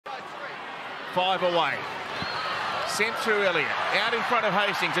5 away. Sent through Elliott. Out in front of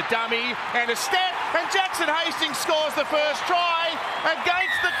Hastings. A dummy and a step. And Jackson Hastings scores the first try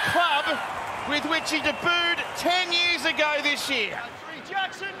against the club with which he debuted 10 years ago this year.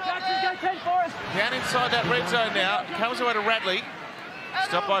 Jackson, go 10 for us. Down inside that red zone now. Comes away to Radley.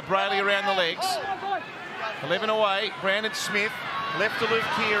 Stopped by Brayley around the legs. 11 away. Brandon Smith. Left to Luke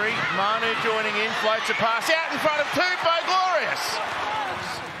Keary. Manu joining in. Floats a pass out in front of Tupou. Glorious.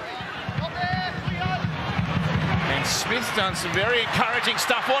 And Smith's done some very encouraging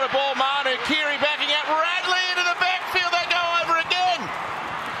stuff. What a ball, Manu. Keary backing out. Radley into the backfield. They go over again.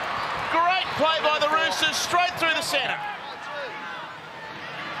 Great play by the Roosters. Straight through the centre.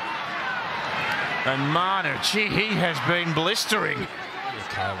 And Manu, gee, he has been blistering.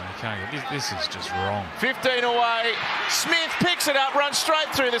 This is just wrong. 15 away. Smith picks it up, runs straight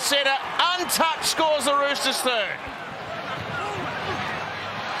through the centre. Untouched, scores the Roosters third.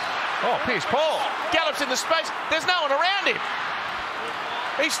 Oh, Pierce Paul gallops in the space. There's no one around him.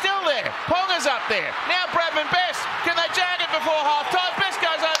 He's still there. Ponga's up there. Now Bradman Best. Can they jag it before half-time? Best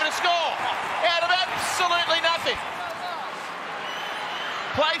goes over to score. Out of absolutely nothing.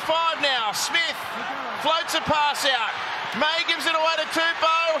 Play 5 now. Smith floats a pass out. May gives it away to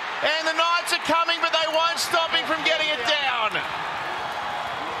Tupou, and the Knights are coming, but they won't stop him from getting it down.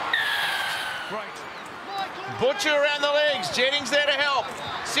 Butcher around the legs. Jennings there to help.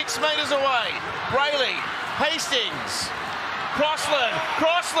 6 metres away. Brayley, Hastings,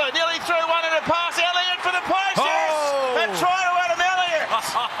 Crossland nearly threw one in a pass. Elliott for the post. Oh! Yes! And try to Adam Elliott.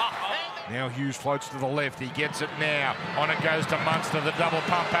 Now Hughes floats to the left. He gets it now. On it goes to Munster. The double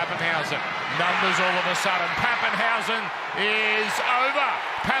pump. Pappenhausen. Numbers all of a sudden. Pappenhausen is over.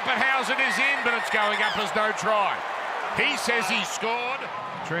 Pappenhausen is in, but it's going up as no try. He says he scored.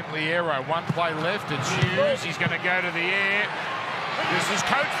 Trent Liero, 1 play left. It's Hughes. He's going to go to the air. This is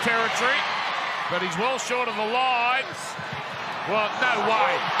coach territory, but he's well short of the line. Well, no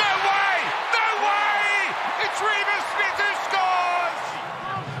way. No way! No way! It's Remus Smith who scores!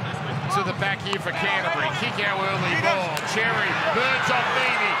 To the back here for Canterbury. Kick out early ball. Cherry, Burns off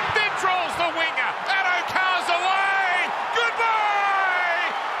Meany. Then draws the winger. And O'Carr's away. Goodbye!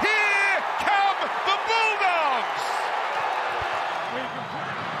 Here come the Bulldogs.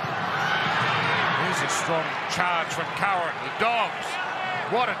 Here's a strong charge from Curran. The Dogs.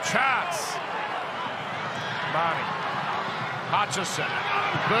 What a chance. Marnie. Hutchison.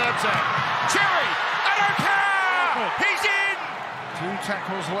 Burton. Cherry. And O'Carr. He's in. 2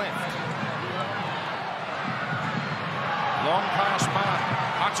 tackles left. Long pass mark.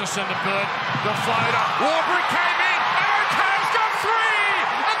 Hutchison to Burton. The floater. Warbrick came in. And O'Carr's got 3.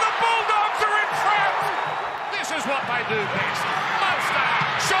 And the Bulldogs are in front. This is what they do best. Munster.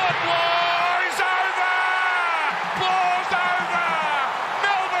 Short blows over. Blows over.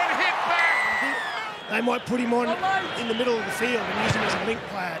 Melbourne hit back. They might put him on in the middle of the field and use him as a link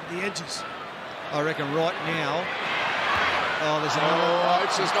player at the edges. I reckon right now. Oh, there's another. Oh,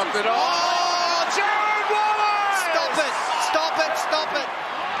 Oates has knocked it off. Oh, Jared Wallace! Stop it! Stop it! Stop it!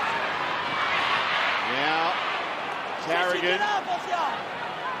 Now, Carrigan.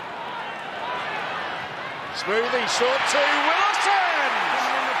 Smoothly short to Willison!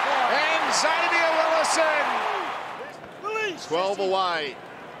 And Xavier Willison! 12 away.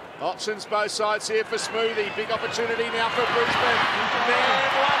 Options both sides here for Smoothie. Big opportunity now for Brisbane. Then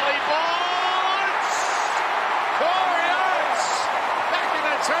lovely balls! Corey Oates back in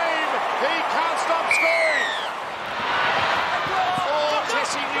the team. He can't stop scoring. Oh,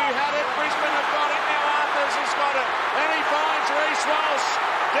 Jesse New had it. Brisbane have got it. Now Arthurs has got it. And he finds Reece Walsh.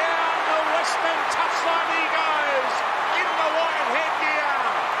 Down the western touchline he goes. In the white headgear.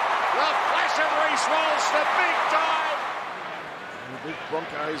 The flash of Reece Walsh. The big dive. The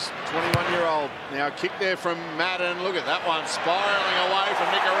Broncos 21-year-old. Now kick there from Madden. Look at that one, spiralling away from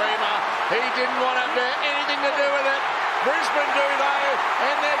Nicarima. He didn't want to have anything to do with it. Brisbane do though,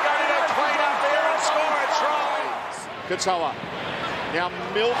 and they're going to clean up there and score a try. Katoa. Now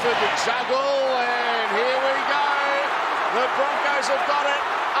Milford to juggle, and here we go. The Broncos have got it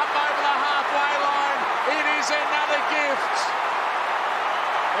up over the halfway line. It is another gift.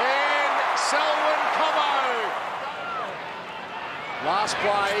 And Selwyn Cobo. Last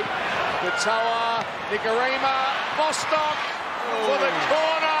play, Katoa, Nicarima, Bostock for the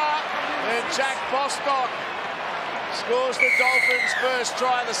corner, and Jack Bostock scores the Dolphins' first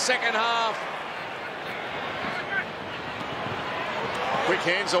try of the second half. Quick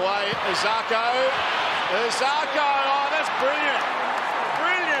hands away, Azarko, oh that's brilliant,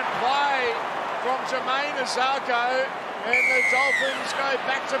 brilliant play from Jermaine Azarko, and the Dolphins go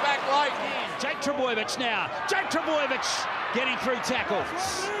back-to-back late. Jake Trbojevic now, Jake Trbojevic getting through tackle.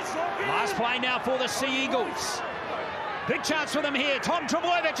 Last play now for the Sea Eagles. Big chance for them here. Tom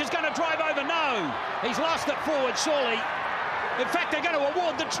Trebojevic is going to drive over. No, he's lost it forward, surely. In fact, they're going to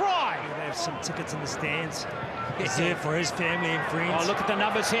award the try. They have some tickets in the stands. He's here for his family and friends. Oh, look at the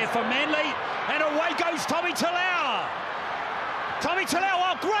numbers here for Manly. And away goes Tommy Talau. Tommy Talau,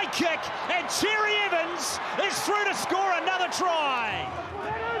 oh, great kick. And Cherry Evans is through to score another try.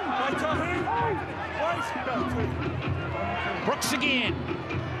 Brooks again.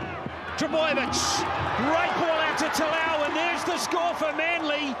 Trebojevic. Great ball out to Talau, and there's the score for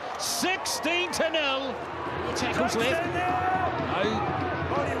Manly. 16-0. Tackles left.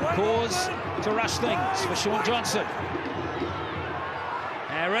 No cause to rush things for Sean Johnson.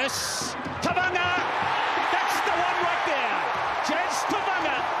 Harris. Tavanga. That's the one right there. Jazz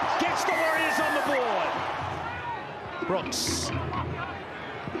Tavanga gets the Warriors on the board. Brooks.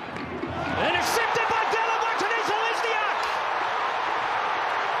 Intercepted by Delaware-Tunisia-Lesniak.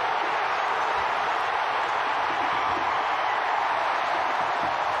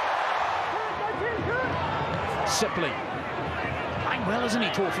 Sipley. Playing well, isn't he,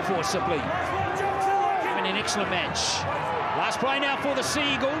 4-for-4, Sipley? Having an excellent match. Last play now for the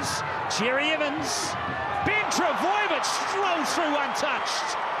Sea Eagles. Cherry Evans. Ben Trebojevic rolls through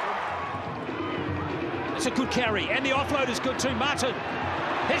untouched. It's a good carry, and the offload is good too. Martin.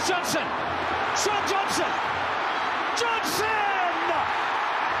 Here's Johnson. Sean Johnson. Johnson!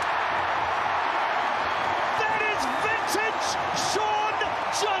 That is vintage Sean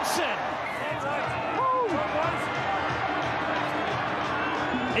Johnson.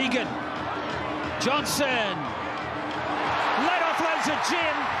 Egan. Johnson. Late offloads a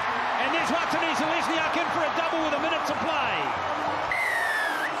gem. And there's Tunisia-Lesniak in for a double with a minute to play.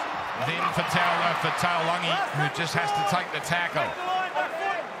 Then for Taulagi, who just has to take the tackle.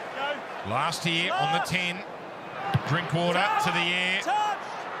 Last year on the 10. Drinkwater to the air.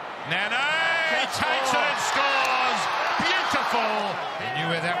 Nano takes it and scores. Beautiful. He knew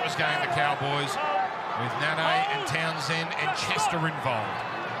where that was going, the Cowboys, with Nane and Townsend and Chester involved.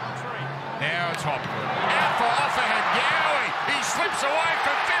 Now it's Hopgood. Out for Offahan Gowie. He slips away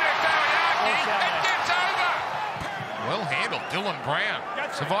from Finney Bariaki and gets over. Well handled. Dylan Brown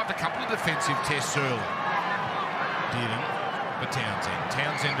survived a couple of defensive tests early. Didn't. But Townsend.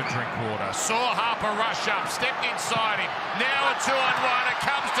 Townsend to Drinkwater. Saw Harper rush up. Stepped inside him. Now a 2-on-1. It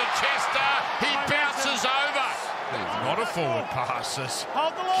comes to Chester. He bounces over. Not a forward pass.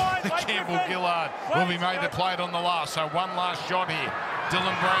 Hold the line. Campbell-Gillard will be made to play it on the last. So one last shot here.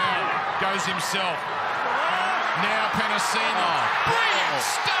 Dylan Brown goes himself. Now Penasino. Brilliant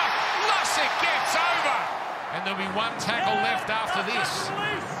stuff. Lussick gets over. And there'll be one tackle left after this.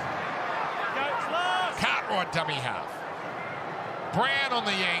 Cartwright dummy half. Brown on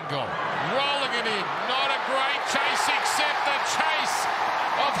the angle. Rolling it in. Not a great chase, except the chase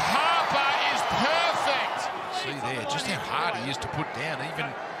of Harper is perfect. See there just how hard he is to put down.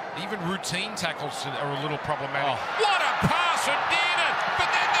 Even routine tackles are a little problematic. What a pass from Dearden,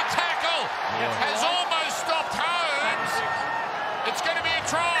 but then the tackle has almost stopped Holmes. It's going to be a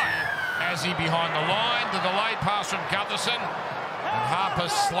try. As he behind the line, the delayed pass from Gutherson, and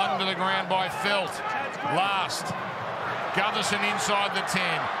Harper slung to the ground by Felt. Last, Gutherson inside the 10.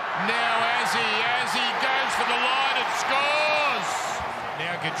 Now as he goes for the line, it scores.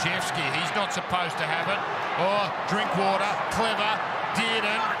 Now Gajewski, he's not supposed to have it. Oh, Drinkwater, clever,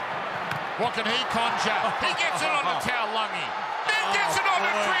 Dearden. What can he conjure? He gets it on the Taulagi. Then gets it on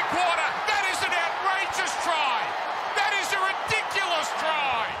to Drinkwater. That is an outrageous try. That is a ridiculous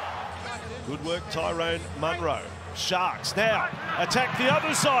try. Good work, Tyrone Munro. Sharks now attack the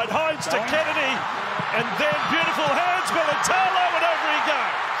other side. Hines to Kennedy. And then beautiful hands, Militalo, and over he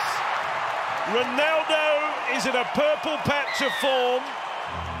goes. Ronaldo is in a purple patch of form.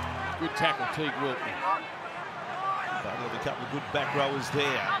 Good tackle, Teague Wilton. Battle of a couple of good back rowers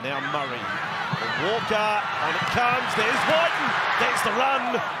there. Now Murray. Walker, on it comes. There's Whiten. There's the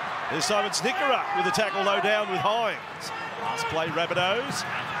run. There's Simon Snickerer with a tackle low down with Hines. Last play, Rabbitohs.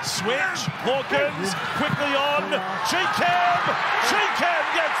 Switch. Hawkins quickly on. Cheekham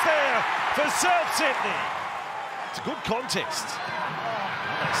gets there for South Sydney. It's a good contest.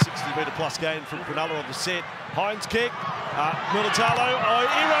 60-metre plus gain from Cronulla on the set. Hines kick. Militalo. Oh,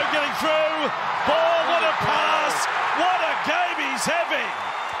 Iro getting through. Ball, what a pass. What a game he's having.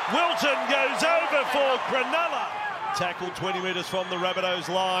 Wilton goes over for Cronulla. Tackle 20 metres from the Rabbitohs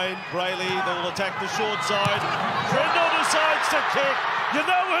line. Brayley, they'll attack the short side. Brendel decides to kick. You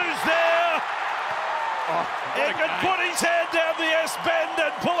know who's there? He can put his hand down the S-bend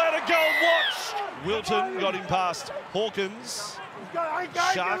and pull out a gold watch. Wilton got him past Hawkins.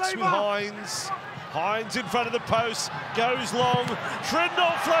 Sharks with Hines. Hines in front of the post, goes long.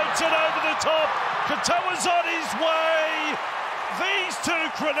 Trindle floats it over the top. Katoa's on his way. These two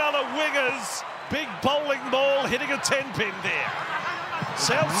Cronulla wingers. Big bowling ball hitting a 10-pin there.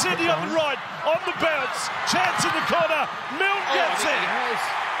 South Sydney on the right, on the bounce. Chance in the corner. Milne gets it.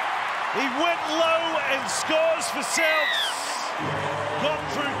 He went low and scores for Souths. Got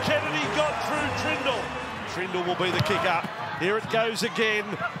through Kennedy, got through Trindle. Trindle will be the kicker. Here it goes again.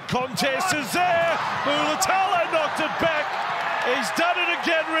 Contest is there. Mulatalo knocked it back. He's done it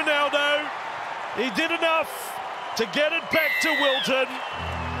again, Ronaldo. He did enough to get it back to Wilton.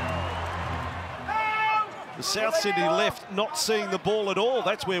 The South Sydney left not seeing the ball at all.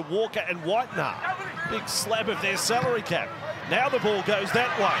 That's where Walker and Whitener. Big slab of their salary cap. Now the ball goes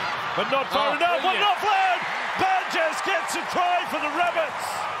that way, but not far enough. What not flag? Burgess gets a try for the Rabbits.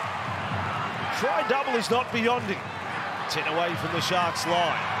 Try double is not beyond him. 10 away from the Sharks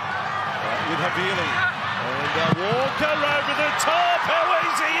line. With Havili. And Walker over the top. How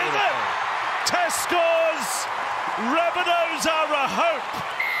easy is it? Test scores. Rabbitohs are a hope.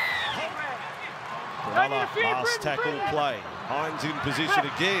 Another last tackle play. Hines in position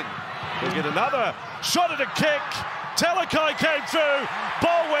again. We'll get another shot at a kick. Talakai came through.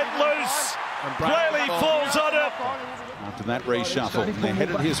 Ball went loose. Whaley falls on it. After that reshuffle, they're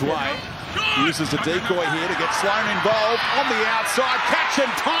headed his way. Uses a decoy here to get Sloan involved. On the outside, catch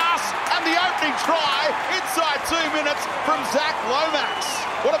and pass. And the opening try inside 2 minutes from Zach Lomax.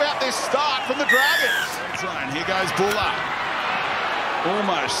 What about this start from the Dragons? Zone, here goes Buller.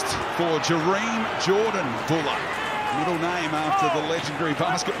 Almost for Jareem Jordan Buller. Middle name after the legendary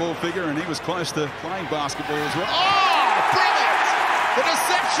basketball figure, and he was close to playing basketball as well. Oh, brilliant! The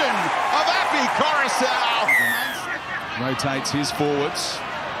deception of Appy Coruscant. Rotates his forwards.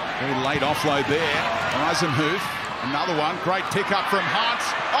 Very late offload there. Eisenhuth, another one. Great pick up from Hunt.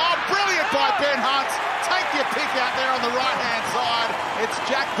 Oh, brilliant by Ben Hunt. Take your pick out there on the right-hand side. It's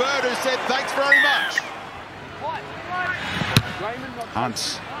Jack Bird who said thanks very much.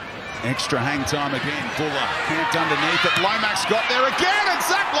 Hunt's extra hang time again. Buller camped underneath it. Lomax got there again, and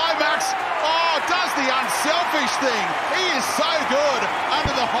Zach Lomax, does the unselfish thing. He is so good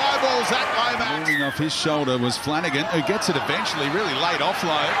under the high ball, Zach Lomax. Moving off his shoulder was Flanagan, who gets it eventually. Really late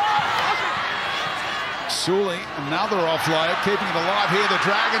offload. Sully, another offload, keeping it alive here, the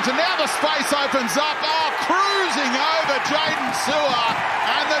Dragons, and now the space opens up. Cruising over Jaden Sewer,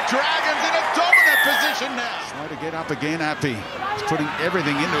 and the Dragons in a dominant position now. Slow to get up again, Appy. He's putting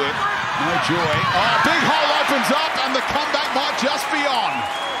everything into it. No joy. Big hole opens up, and the comeback might just be on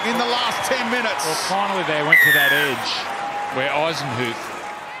in the last 10 minutes. Well, finally they went to that edge where Eisenhuth.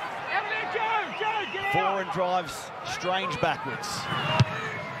 Foreign drives Strange backwards.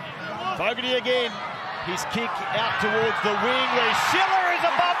 Fogarty again. His kick out towards the wing where Schiller is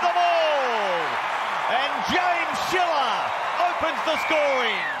above the ball. And James Schiller opens the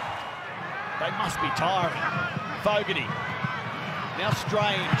scoring. They must be tiring. Fogarty. Now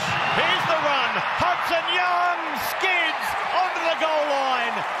Strange. Here's the run. Hudson Young skids onto the goal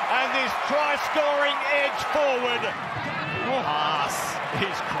line. And this try-scoring edge forward. Pass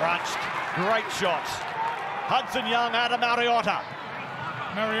is crunched. Great shots. Hudson Young out of Mariotta.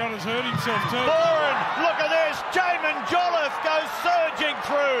 Mariotta's hurt himself too. Boren, look at this. Jamin Jolliffe goes surging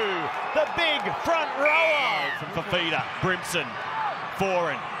through. The big front rower from Fafita. Brimson.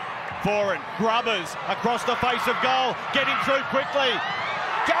 Foran. Grubbers across the face of goal. Getting through quickly.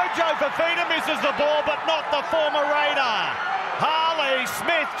 Jojo Fafita misses the ball, but not the former Raider. Harley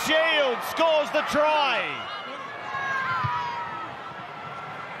Smith Shields scores the try.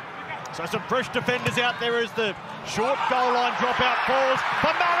 So some fresh defenders out there as the short goal line dropout falls.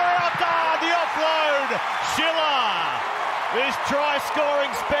 For Mariotta, the offload. Schiller, this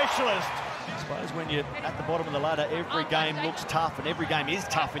try-scoring specialist. I suppose when you're at the bottom of the ladder, every game looks tough, and every game is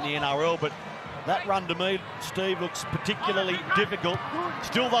tough in the NRL, but that run to me, Steve, looks particularly difficult.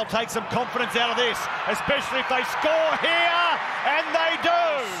 Still, they'll take some confidence out of this, especially if they score here, and they do.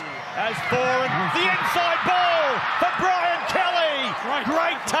 As Foran, the inside ball for Brian Kelly.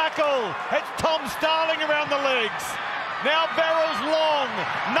 Great tackle. It's Tom Starling around the legs. Now Verrills long.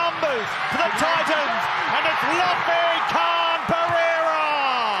 Numbers for the Titans, and it's Lofi Khan Perez.